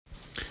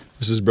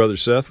This is Brother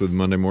Seth with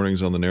Monday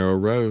Mornings on the Narrow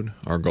Road.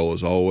 Our goal,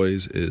 as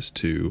always, is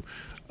to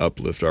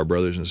uplift our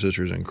brothers and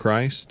sisters in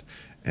Christ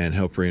and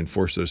help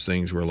reinforce those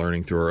things we're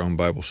learning through our own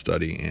Bible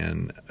study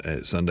and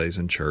at Sundays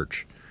in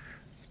church.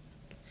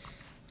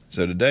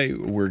 So today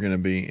we're going to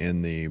be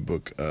in the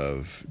book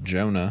of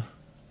Jonah,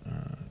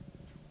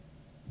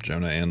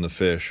 Jonah and the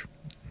fish,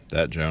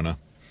 that Jonah,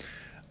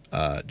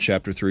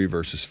 chapter 3,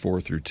 verses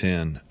 4 through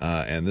 10.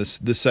 And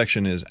this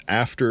section is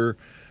after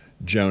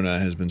Jonah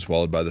has been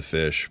swallowed by the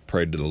fish,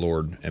 prayed to the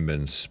Lord, and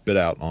been spit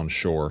out on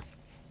shore,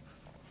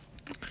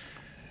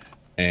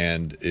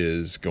 and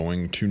is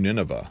going to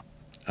Nineveh.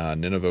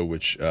 Nineveh,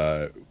 which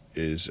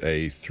is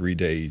a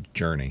 3-day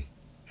journey,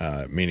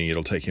 meaning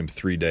it'll take him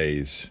 3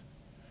 days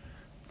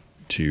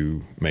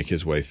to make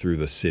his way through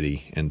the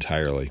city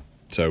entirely.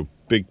 So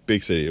big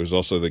city. It was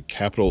also the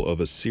capital of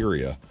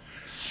Assyria,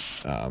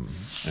 and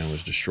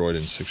was destroyed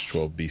in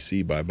 612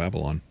 BC by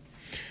Babylon.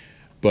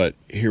 But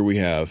here we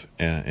have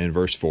in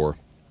verse 4,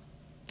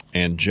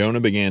 "And Jonah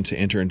began to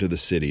enter into the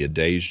city a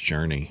day's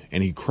journey,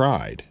 and he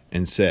cried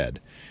and said,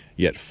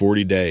 'Yet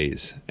 40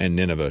 days, and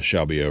Nineveh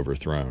shall be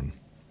overthrown.'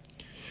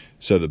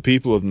 So the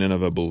people of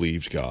Nineveh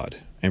believed God,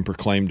 and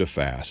proclaimed a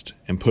fast,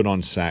 and put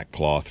on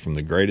sackcloth from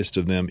the greatest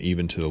of them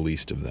even to the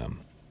least of them.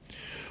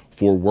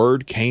 For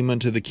word came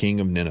unto the king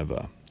of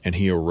Nineveh, and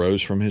he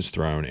arose from his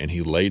throne, and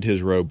he laid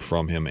his robe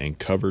from him, and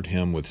covered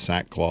him with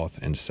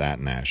sackcloth and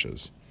satin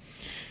ashes.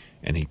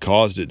 And he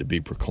caused it to be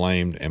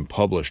proclaimed and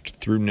published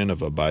through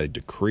Nineveh by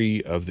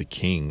decree of the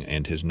king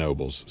and his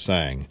nobles,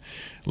 saying,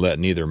 Let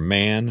neither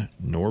man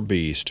nor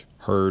beast,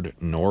 herd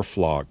nor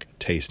flock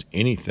taste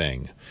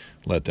anything.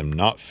 Let them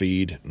not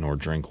feed nor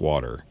drink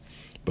water.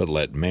 But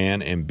let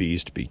man and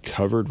beast be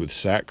covered with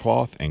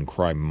sackcloth and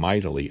cry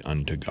mightily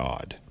unto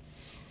God.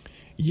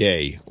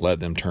 Yea,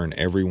 let them turn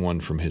every one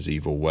from his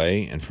evil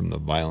way and from the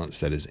violence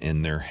that is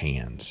in their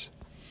hands.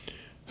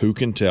 Who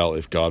can tell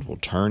if God will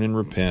turn and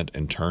repent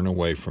and turn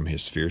away from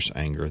his fierce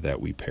anger that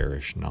we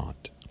perish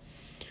not?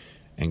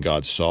 And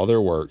God saw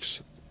their works,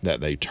 that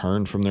they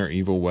turned from their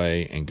evil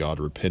way, and God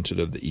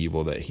repented of the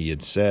evil that he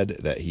had said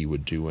that he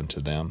would do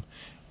unto them,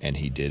 and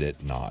he did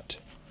it not."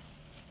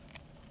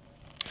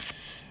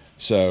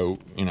 So,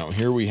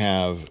 here we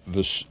have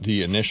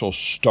the initial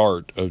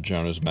start of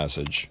Jonah's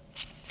message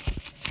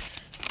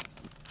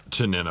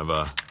to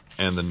Nineveh,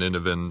 and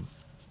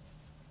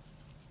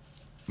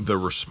the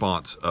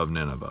response of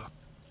Nineveh,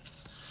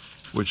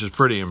 which is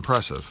pretty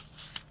impressive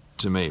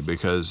to me,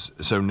 because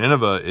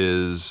Nineveh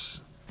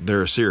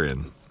they're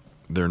Assyrian.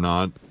 They're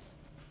not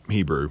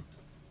Hebrew.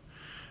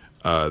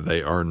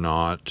 They are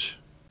not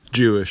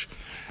Jewish.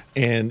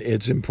 And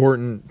it's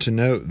important to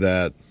note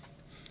that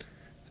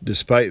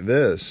despite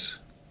this,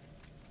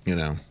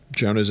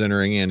 Jonah's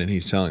entering in and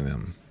he's telling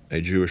them,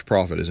 a Jewish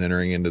prophet is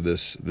entering into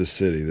this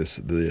city,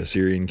 the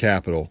Assyrian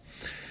capital,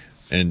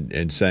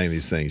 and saying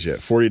these things.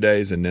 Yet 40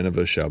 days and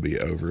Nineveh shall be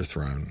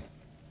overthrown.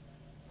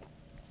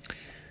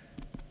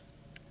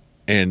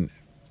 And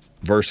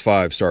verse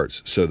 5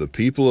 starts, "So the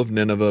people of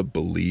Nineveh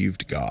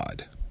believed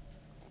God."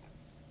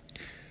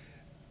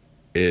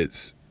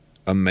 It's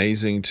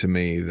amazing to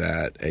me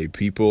that a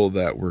people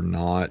that were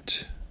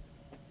not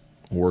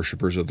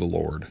worshipers of the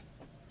Lord,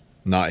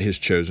 not his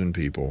chosen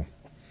people,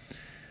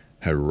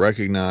 had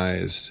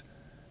recognized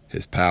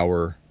his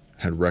power,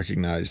 had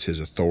recognized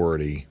his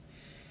authority,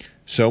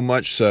 so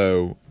much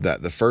so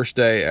that the first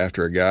day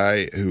after a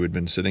guy who had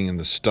been sitting in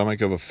the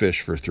stomach of a fish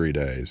for 3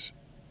 days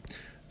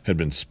had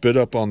been spit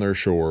up on their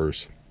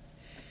shores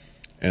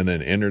and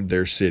then entered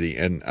their city.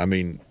 And I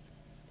mean,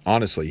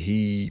 honestly,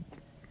 he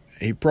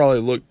probably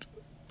looked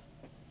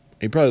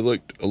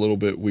a little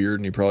bit weird,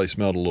 and he probably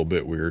smelled a little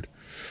bit weird.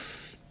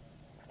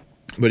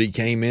 But he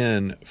came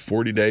in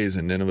 40 days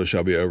and Nineveh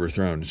shall be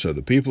overthrown. So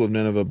the people of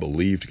Nineveh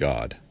believed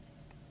God.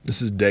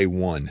 This is day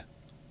 1.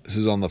 This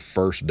is on the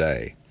first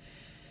day.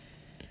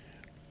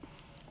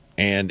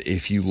 And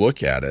if you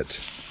look at it,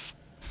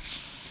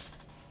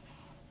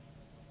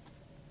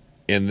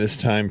 in this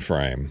time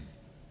frame,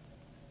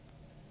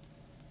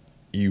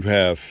 you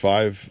have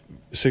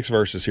 6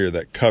 verses here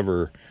that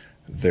cover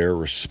their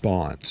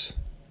response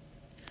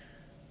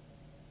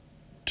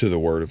to the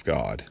word of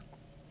God.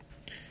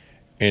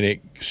 And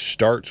it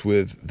starts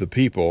with the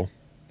people,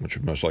 which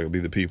would most likely be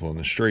the people in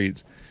the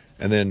streets.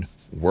 And then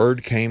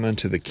word came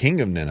unto the king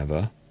of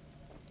Nineveh.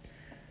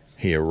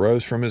 He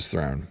arose from his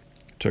throne,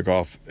 took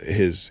off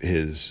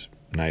his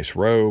nice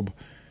robe,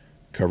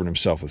 covered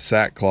himself with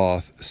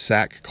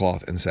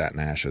sackcloth and satin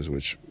ashes,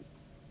 which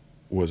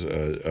was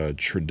a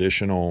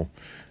traditional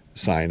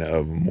sign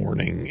of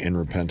mourning and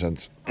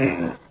repentance.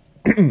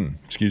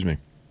 Excuse me.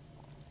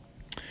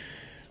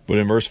 But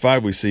in verse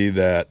 5, we see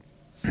that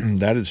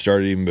had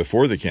started even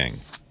before the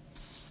king,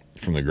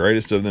 from the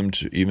greatest of them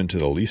even to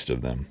the least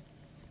of them.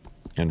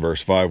 In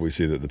verse 5, we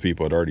see that the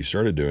people had already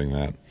started doing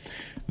that.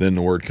 Then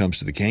the word comes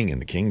to the king,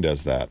 and the king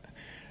does that.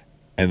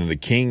 And then the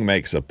king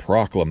makes a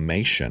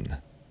proclamation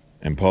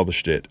and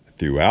published it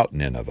throughout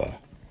Nineveh.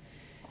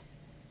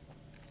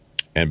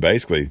 And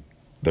basically,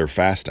 they're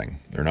fasting.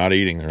 They're not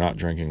eating. They're not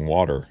drinking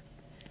water.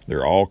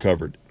 They're all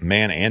covered,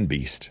 man and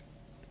beast.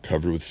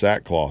 covered with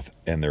sackcloth,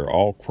 and they're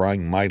all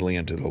crying mightily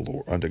unto the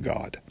Lord, unto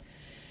God.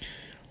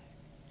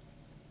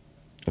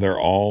 They're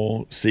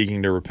all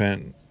seeking to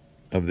repent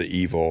of the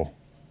evil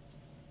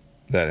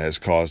that has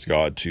caused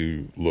God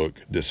to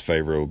look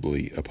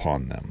disfavorably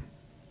upon them.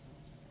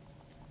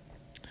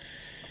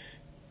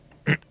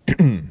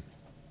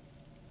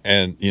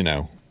 And,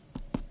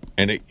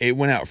 and it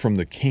went out from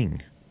the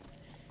king.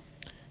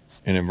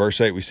 And in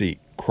verse 8 we see,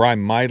 cry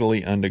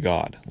mightily unto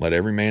God. Let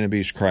every man and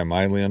beast cry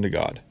mightily unto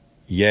God.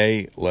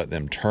 Yea, let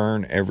them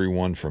turn every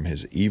one from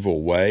his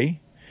evil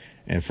way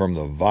and from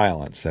the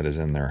violence that is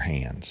in their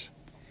hands.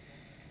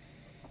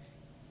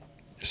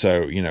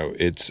 So,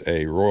 it's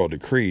a royal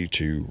decree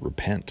to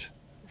repent,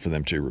 for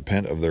them to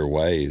repent of their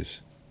ways.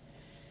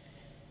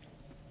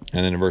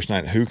 And then in verse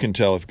 9, who can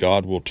tell if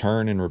God will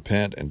turn and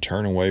repent and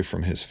turn away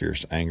from his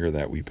fierce anger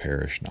that we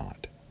perish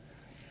not?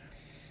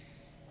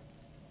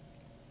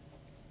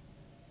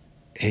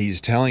 He's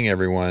telling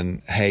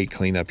everyone, hey,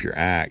 clean up your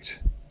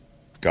act.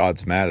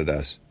 God's mad at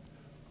us.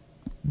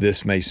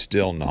 This may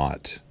still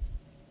not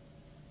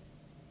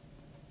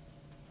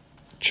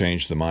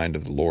change the mind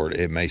of the Lord.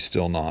 It may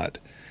still not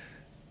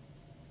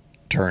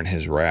turn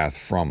his wrath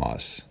from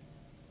us.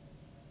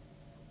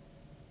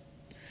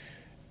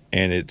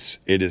 And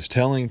it is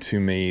telling to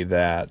me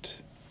that,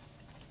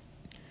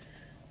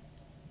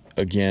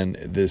 again,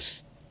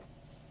 this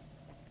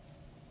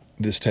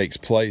takes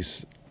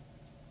place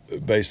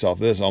based off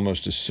this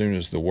almost as soon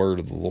as the word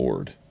of the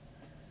Lord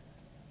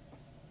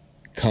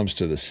comes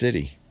to the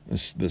city.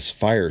 This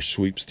fire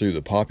sweeps through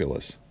the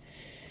populace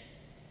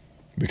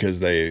because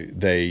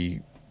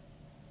they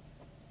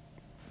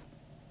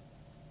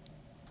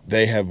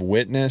have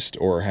witnessed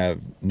or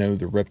know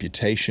the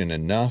reputation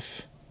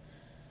enough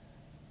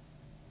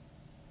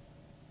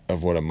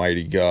of what a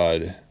mighty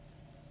God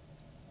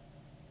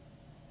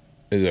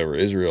is over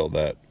Israel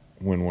that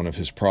when one of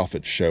his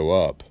prophets show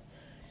up,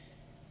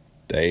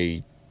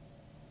 they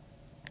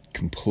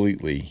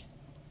completely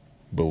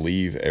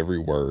believe every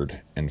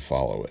word and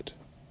follow it.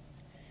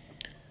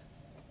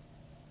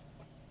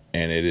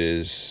 And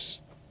it's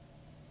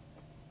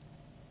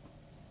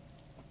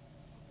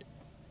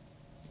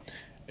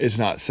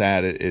not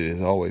sad. It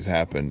has always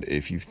happened.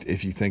 If you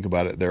think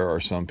about it, there are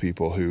some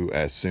people who,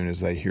 as soon as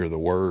they hear the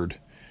word,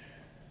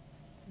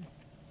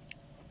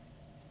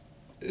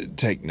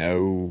 take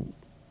no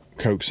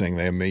coaxing.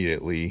 They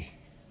immediately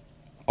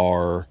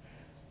are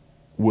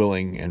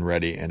willing and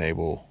ready and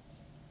able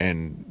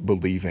and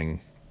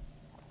believing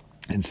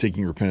and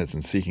seeking repentance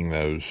and seeking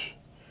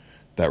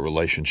that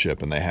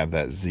relationship, and they have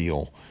that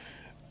zeal.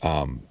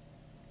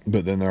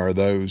 But then there are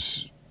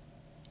those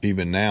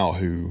even now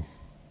who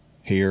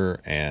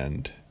hear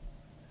and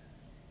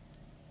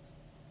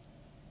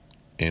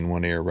in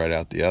one ear right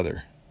out the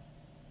other,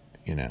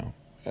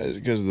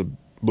 because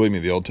believe me,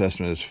 the Old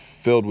Testament is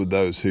filled with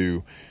those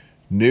who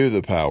knew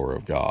the power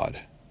of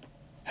God,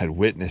 had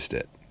witnessed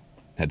it,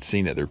 had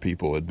seen it. Their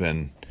people had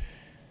been,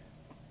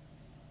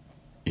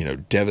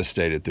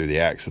 devastated through the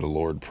acts of the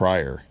Lord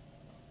prior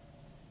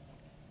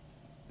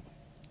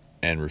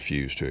and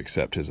refused to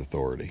accept his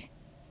authority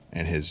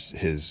and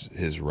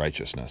his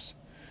righteousness,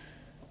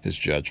 his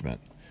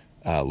judgment.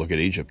 Look at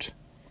Egypt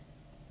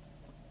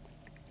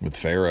with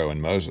Pharaoh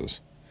and Moses.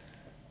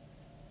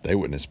 They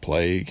witnessed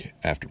plague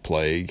after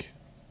plague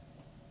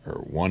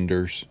or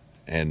wonders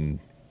and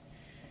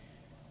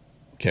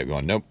kept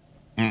going, nope,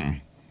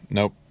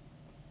 nope,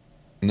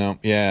 no,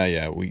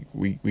 yeah,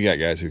 we got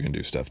guys who can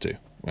do stuff too.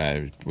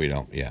 We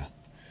don't, yeah.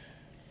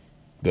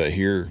 But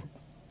here,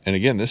 and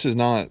again, this is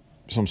not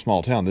some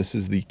small town. This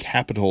is the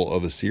capital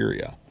of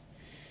Assyria.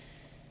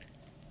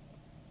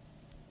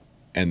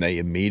 And they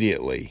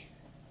immediately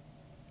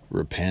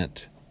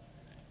repent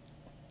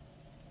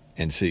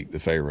and seek the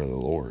favor of the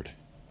Lord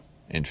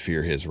and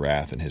fear his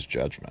wrath and his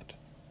judgment.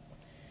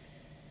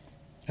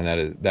 And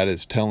that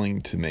is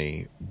telling to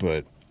me,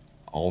 but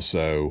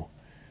also,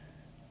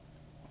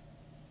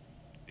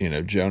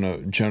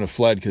 Jonah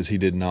fled because he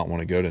did not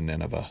want to go to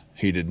Nineveh.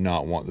 He did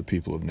not want the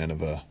people of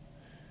Nineveh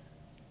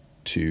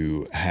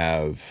to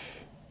have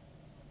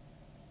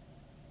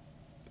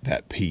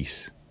that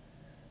peace.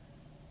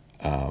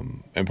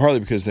 And partly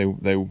because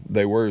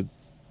they were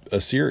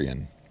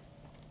Assyrian.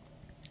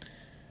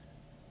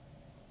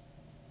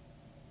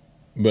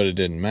 But it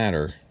didn't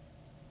matter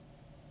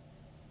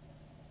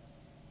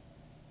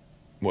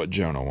what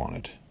Jonah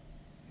wanted.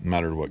 It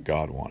mattered what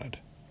God wanted.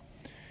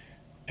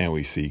 And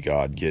we see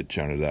God get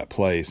Jonah to that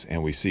place,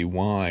 and we see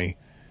why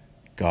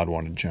God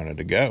wanted Jonah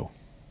to go.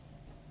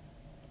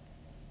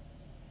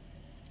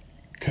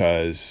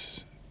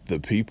 Because the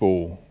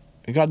people,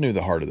 God knew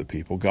the heart of the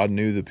people. God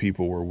knew the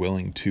people were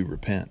willing to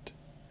repent.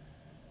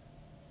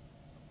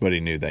 But he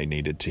knew they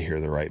needed to hear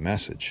the right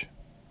message.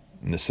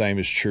 And the same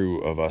is true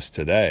of us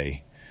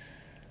today.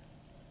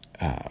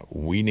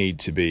 We need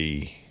to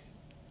be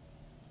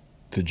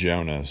the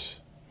Jonahs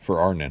for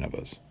our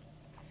Ninevehs.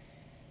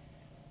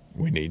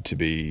 We need to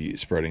be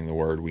spreading the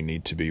word. We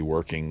need to be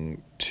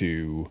working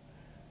to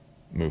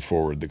move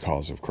forward the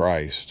cause of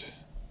Christ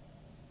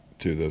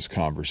through those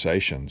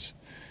conversations.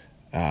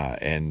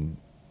 And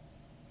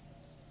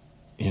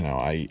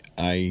I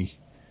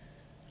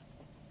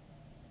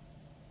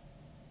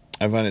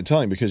find it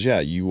telling because,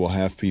 you will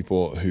have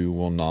people who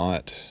will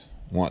not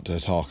want to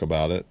talk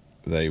about it.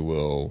 They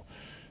will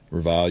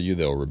revile you.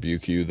 They'll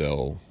rebuke you.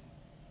 They'll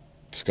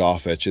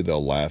scoff at you.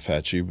 They'll laugh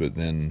at you. But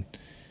then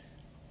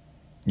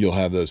you'll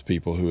have those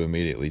people who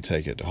immediately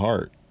take it to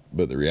heart.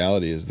 But the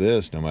reality is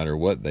this: no matter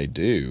what they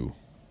do,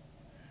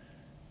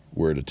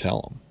 we're to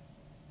tell them.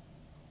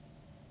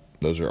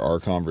 Those are our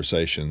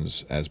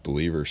conversations as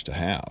believers to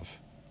have.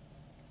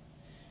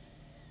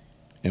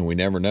 And we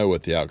never know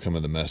what the outcome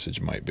of the message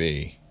might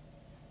be,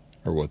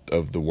 or what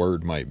of the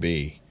word might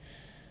be.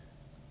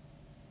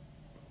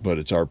 But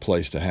it's our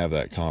place to have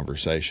that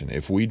conversation.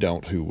 If we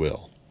don't, who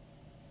will?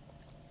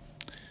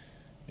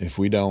 If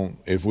we don't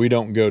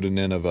go to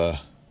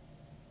Nineveh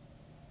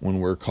when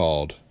we're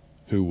called,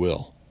 who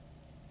will?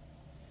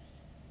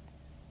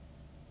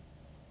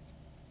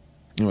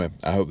 Anyway,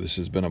 I hope this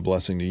has been a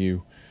blessing to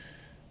you.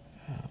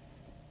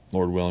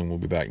 Lord willing, we'll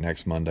be back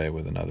next Monday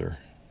with another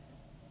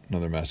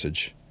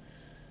message.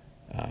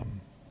 I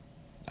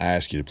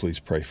ask you to please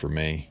pray for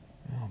me.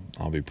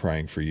 I'll be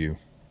praying for you.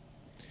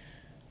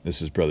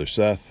 This is Brother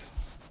Seth.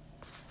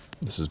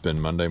 This has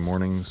been Monday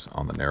Mornings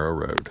on the Narrow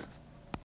Road.